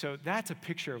 And so that's a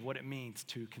picture of what it means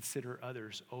to consider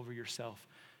others over yourself,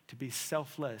 to be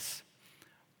selfless,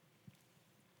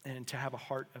 and to have a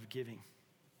heart of giving.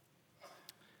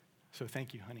 So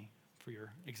thank you, honey, for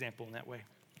your example in that way.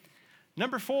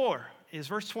 Number 4 is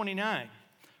verse 29.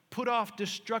 Put off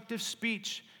destructive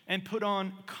speech and put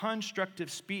on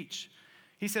constructive speech.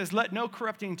 He says, let no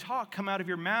corrupting talk come out of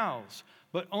your mouths,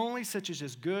 but only such as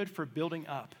is good for building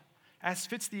up, as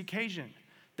fits the occasion,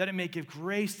 that it may give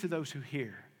grace to those who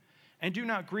hear. And do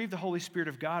not grieve the Holy Spirit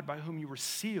of God, by whom you were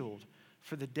sealed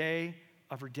for the day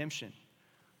of redemption.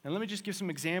 And let me just give some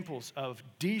examples of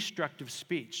destructive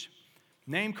speech.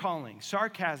 Name-calling,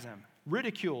 sarcasm,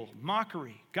 ridicule,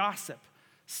 mockery, gossip,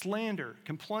 slander,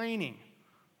 complaining,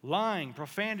 lying,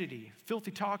 profanity,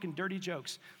 filthy talk, and dirty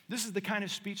jokes. This is the kind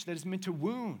of speech that is meant to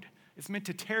wound. It's meant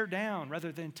to tear down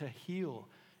rather than to heal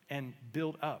and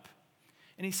build up.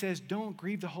 And he says, don't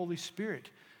grieve the Holy Spirit.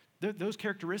 Those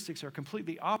characteristics are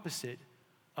completely opposite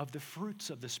of the fruits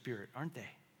of the Spirit, aren't they?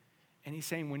 And he's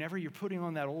saying whenever you're putting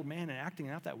on that old man and acting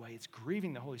out that way, it's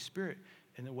grieving the Holy Spirit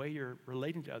in the way you're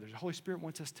relating to others. The Holy Spirit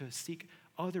wants us to seek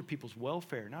other people's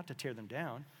welfare, not to tear them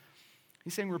down.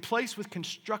 He's saying replace with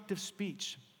constructive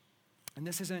speech. And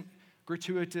this isn't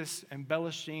gratuitous,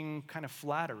 embellishing kind of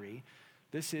flattery.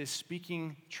 This is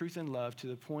speaking truth and love to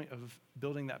the point of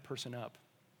building that person up.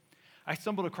 I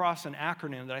stumbled across an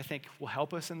acronym that I think will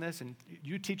help us in this, and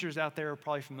you teachers out there are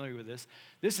probably familiar with this.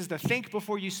 This is the Think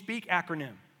Before You Speak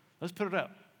acronym. Let's put it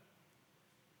up.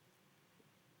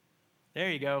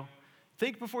 There you go.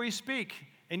 Think before you speak.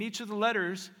 And each of the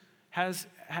letters has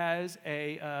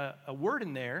a word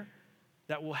in there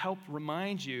that will help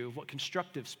remind you of what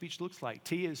constructive speech looks like.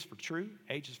 T is for true.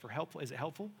 H is for helpful. Is it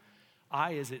helpful?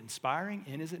 I, is it inspiring?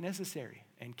 N, is it necessary?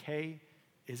 And K,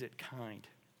 is it kind?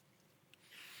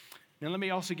 Now, let me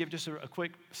also give just a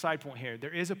quick side point here.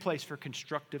 There is a place for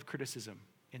constructive criticism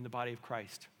in the body of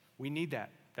Christ. We need that.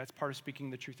 That's part of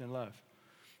speaking the truth in love.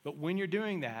 But when you're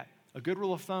doing that, a good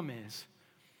rule of thumb is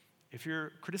if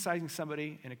you're criticizing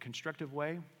somebody in a constructive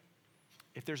way,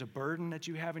 if there's a burden that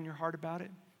you have in your heart about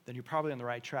it, then you're probably on the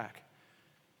right track.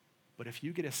 But if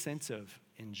you get a sense of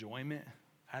enjoyment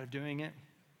out of doing it,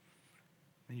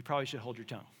 then you probably should hold your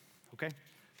tongue, okay?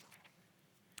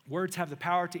 Words have the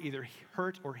power to either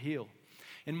hurt or heal.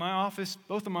 In my office,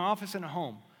 both in my office and at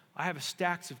home, I have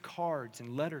stacks of cards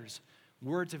and letters,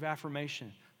 words of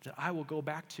affirmation that I will go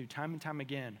back to time and time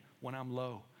again when I'm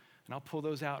low. And I'll pull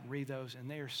those out and read those, and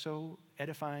they are so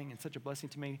edifying and such a blessing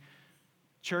to me.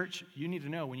 Church, you need to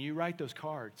know when you write those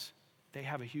cards, they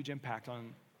have a huge impact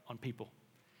on people.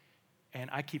 And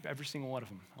I keep every single one of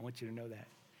them. I want you to know that.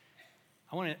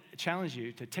 I want to challenge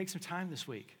you to take some time this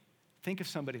week. Think of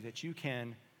somebody that you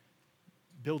can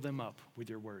build them up with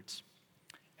your words.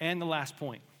 And the last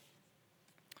point.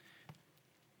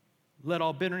 Let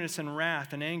all bitterness and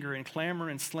wrath and anger and clamor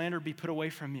and slander be put away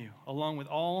from you, along with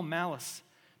all malice.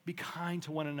 Be kind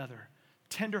to one another,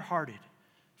 tenderhearted,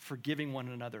 forgiving one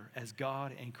another as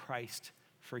God and Christ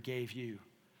forgave you.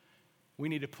 We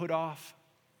need to put off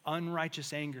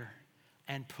unrighteous anger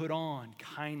and put on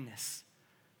kindness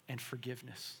and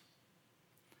forgiveness.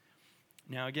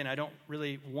 Now, again, I don't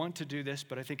really want to do this,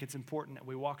 but I think it's important that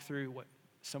we walk through what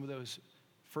some of those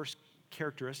first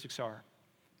characteristics are.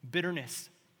 Bitterness.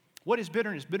 What is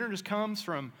bitterness? Bitterness comes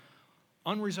from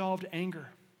unresolved anger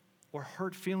or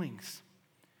hurt feelings.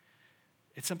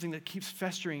 It's something that keeps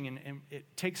festering, and it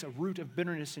takes a root of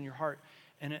bitterness in your heart.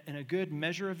 And a good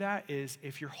measure of that is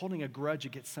if you're holding a grudge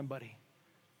against somebody,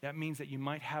 that means that you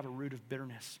might have a root of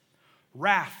bitterness.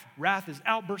 Wrath is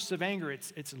outbursts of anger.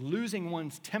 It's losing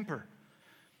one's temper.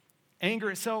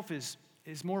 Anger itself is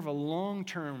more of a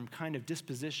long-term kind of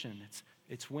disposition.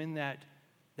 It's when that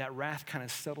wrath kind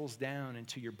of settles down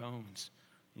into your bones,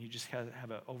 and you just have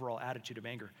an overall attitude of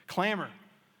anger.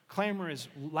 Clamor is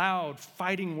loud,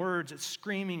 fighting words. It's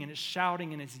screaming, and it's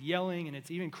shouting, and it's yelling, and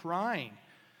it's even crying.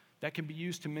 That can be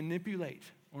used to manipulate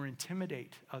or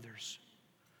intimidate others.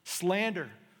 Slander,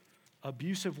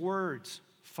 abusive words,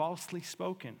 falsely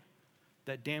spoken,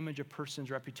 that damage a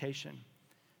person's reputation.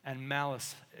 And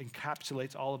malice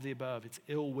encapsulates all of the above. It's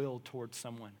ill will towards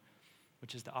someone,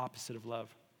 which is the opposite of love.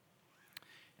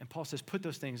 And Paul says, put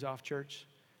those things off, church,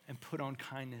 and put on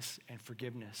kindness and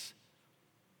forgiveness.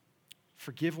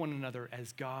 Forgive one another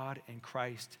as God and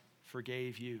Christ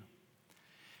forgave you.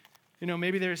 You know,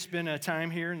 maybe there's been a time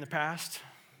here in the past,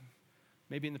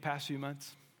 maybe in the past few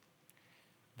months,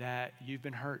 that you've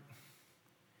been hurt.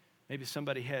 Maybe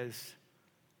somebody has,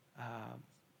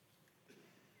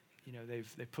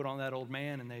 they've put on that old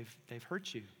man and they've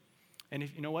hurt you. And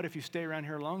if you know what, if you stay around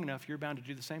here long enough, you're bound to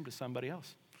do the same to somebody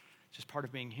else. It's just part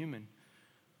of being human.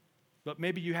 But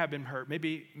maybe you have been hurt.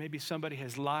 Maybe somebody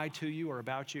has lied to you or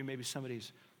about you. Maybe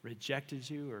somebody's rejected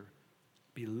you or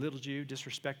belittled you,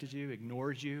 disrespected you,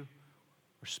 ignored you,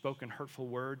 or spoken hurtful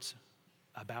words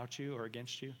about you or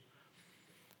against you.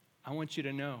 I want you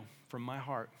to know from my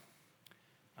heart,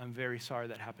 I'm very sorry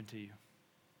that happened to you.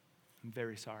 I'm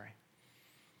very sorry.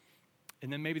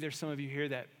 And then maybe there's some of you here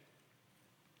that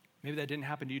maybe that didn't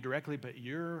happen to you directly, but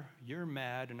you're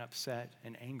mad and upset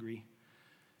and angry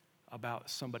about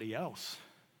somebody else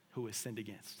who was sinned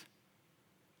against.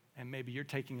 And maybe you're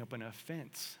taking up an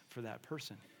offense for that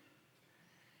person.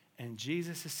 And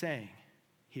Jesus is saying,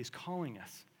 he's calling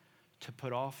us to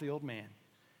put off the old man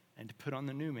and to put on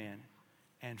the new man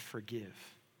and forgive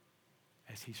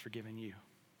as he's forgiven you.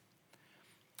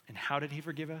 And how did he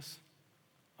forgive us?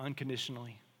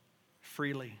 Unconditionally,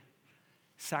 freely,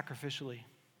 sacrificially.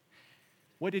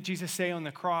 What did Jesus say on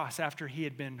the cross after he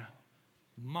had been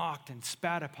mocked and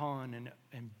spat upon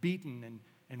and beaten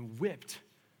and whipped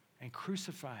and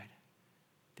crucified?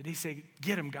 Did he say,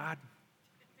 "Get him, God"?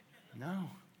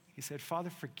 No. He said, "Father,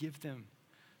 forgive them,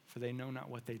 for they know not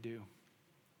what they do."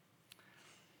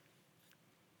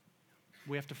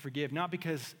 We have to forgive, not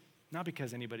because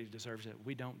anybody deserves it.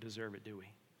 We don't deserve it, do we?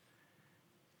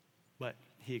 But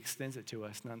he extends it to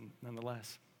us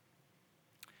nonetheless.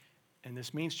 And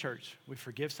this means, church, we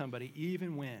forgive somebody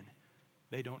even when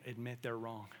they don't admit they're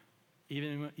wrong,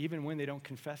 even when they don't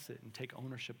confess it and take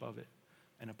ownership of it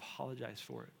and apologize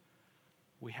for it.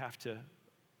 We have to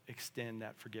extend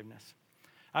that forgiveness.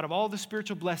 Out of all the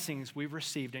spiritual blessings we've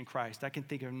received in Christ, I can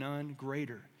think of none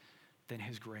greater than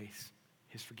his grace,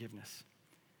 his forgiveness.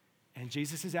 And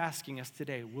Jesus is asking us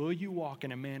today, will you walk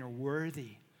in a manner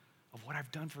worthy of what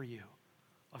I've done for you,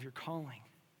 of your calling,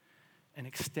 and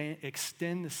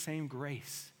extend the same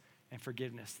grace and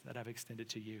forgiveness that I've extended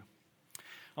to you?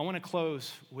 I want to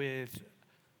close with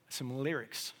some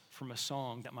lyrics from a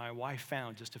song that my wife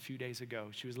found just a few days ago.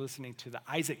 She was listening to the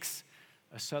Isaacs,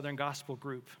 a Southern gospel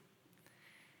group.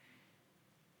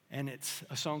 And it's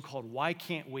a song called "Why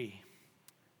Can't We?"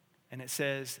 And it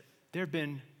says, there have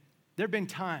been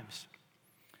times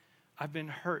I've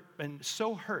been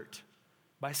so hurt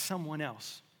by someone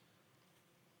else,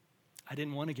 I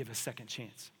didn't want to give a second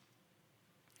chance.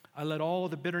 I let all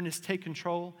the bitterness take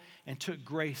control and took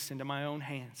grace into my own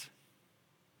hands.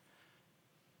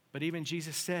 But even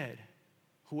Jesus said,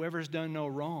 whoever's done no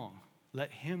wrong,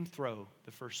 let him throw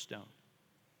the first stone.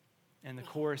 And the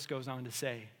chorus goes on to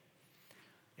say,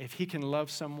 if he can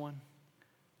love someone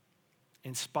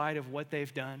in spite of what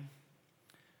they've done,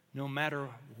 no matter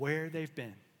where they've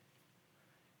been,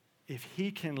 if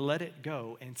he can let it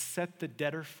go and set the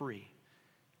debtor free,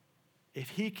 if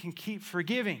he can keep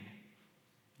forgiving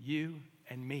you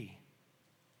and me,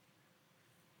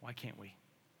 why can't we?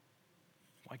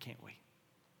 Why can't we?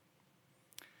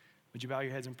 Would you bow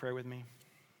your heads in prayer with me?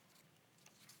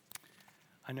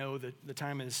 I know that the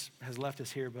time has left us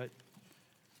here, but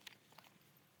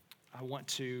I want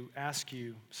to ask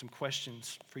you some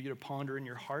questions for you to ponder in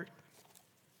your heart.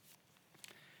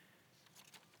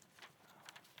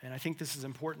 And I think this is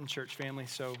important, church family,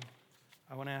 so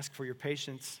I want to ask for your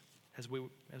patience as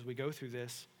we go through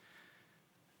this.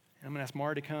 And I'm going to ask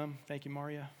Maria to come. Thank you,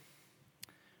 Maria.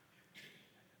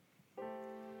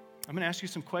 I'm going to ask you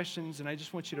some questions, and I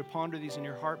just want you to ponder these in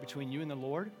your heart between you and the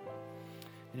Lord.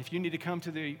 And if you need to come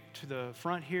to the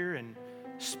front here and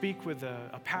speak with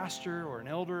a pastor or an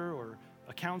elder or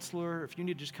a counselor, if you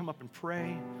need to just come up and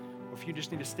pray, or if you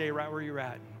just need to stay right where you're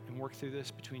at and work through this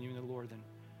between you and the Lord, then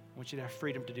I want you to have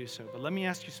freedom to do so. But let me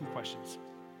ask you some questions.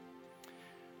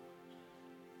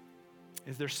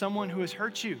 Is there someone who has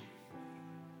hurt you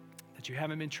that you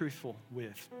haven't been truthful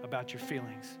with about your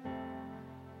feelings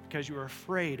because you are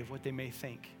afraid of what they may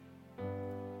think?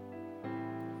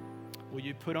 Will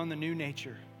you put on the new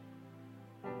nature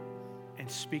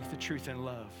and speak the truth in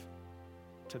love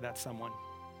to that someone?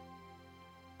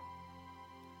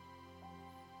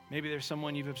 Maybe there's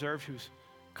someone you've observed who's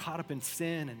caught up in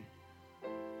sin and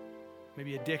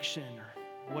maybe addiction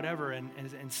or whatever, and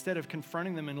instead of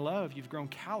confronting them in love, you've grown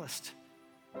calloused,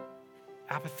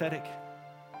 apathetic,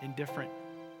 indifferent.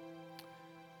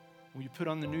 Will you put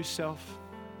on the new self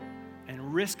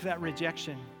and risk that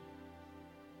rejection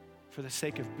for the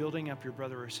sake of building up your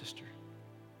brother or sister?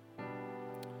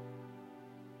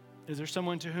 Is there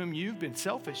someone to whom you've been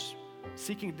selfish,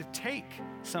 seeking to take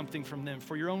something from them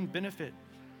for your own benefit?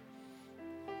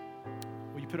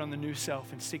 Will you put on the new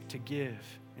self and seek to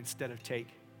give instead of take?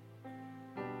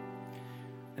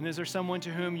 And is there someone to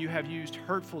whom you have used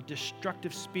hurtful,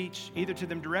 destructive speech, either to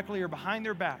them directly or behind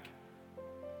their back?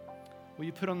 Will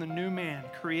you put on the new man,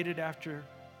 created after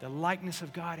the likeness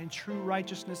of God in true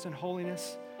righteousness and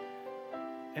holiness,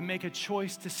 and make a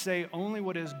choice to say only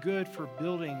what is good for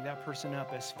building that person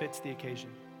up as fits the occasion?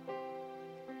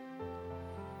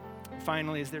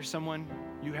 Finally, is there someone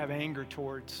you have anger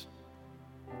towards?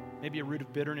 Maybe a root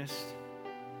of bitterness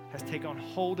has taken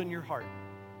hold in your heart.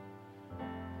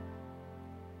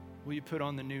 Will you put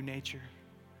on the new nature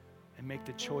and make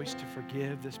the choice to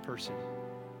forgive this person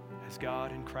as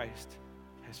God in Christ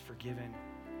has forgiven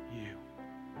you?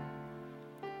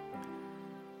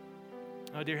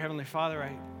 Oh, dear Heavenly Father,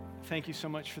 I thank you so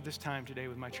much for this time today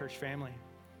with my church family.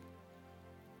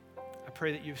 I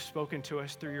pray that you've spoken to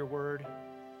us through your word.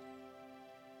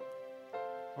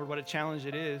 Lord, what a challenge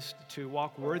it is to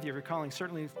walk worthy of your calling.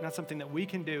 Certainly not something that we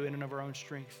can do in and of our own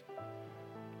strength.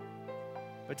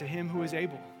 But to him who is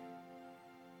able,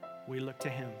 we look to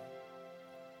him.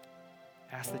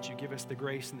 Ask that you give us the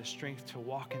grace and the strength to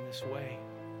walk in this way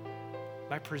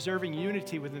by preserving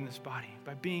unity within this body,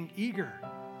 by being eager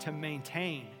to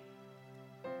maintain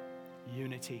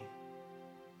unity,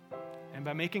 and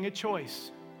by making a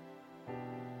choice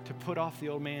to put off the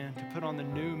old man, to put on the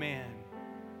new man,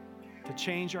 to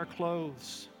change our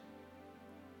clothes,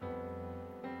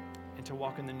 and to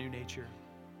walk in the new nature.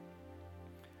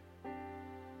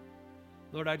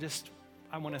 Lord, I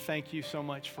want to thank you so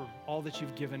much for all that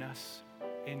you've given us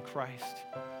in Christ,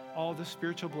 all the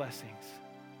spiritual blessings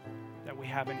that we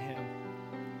have in him.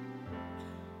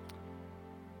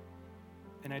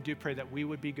 And I do pray that we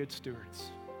would be good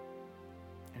stewards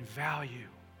and value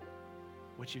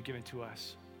what you've given to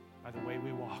us by the way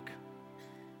we walk.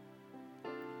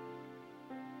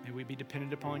 May we be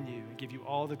dependent upon you and give you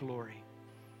all the glory.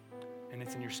 And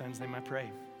it's in your son's name I pray.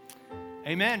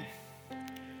 Amen.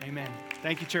 Amen.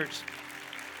 Thank you, church.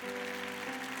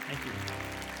 Thank you.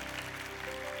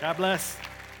 God bless.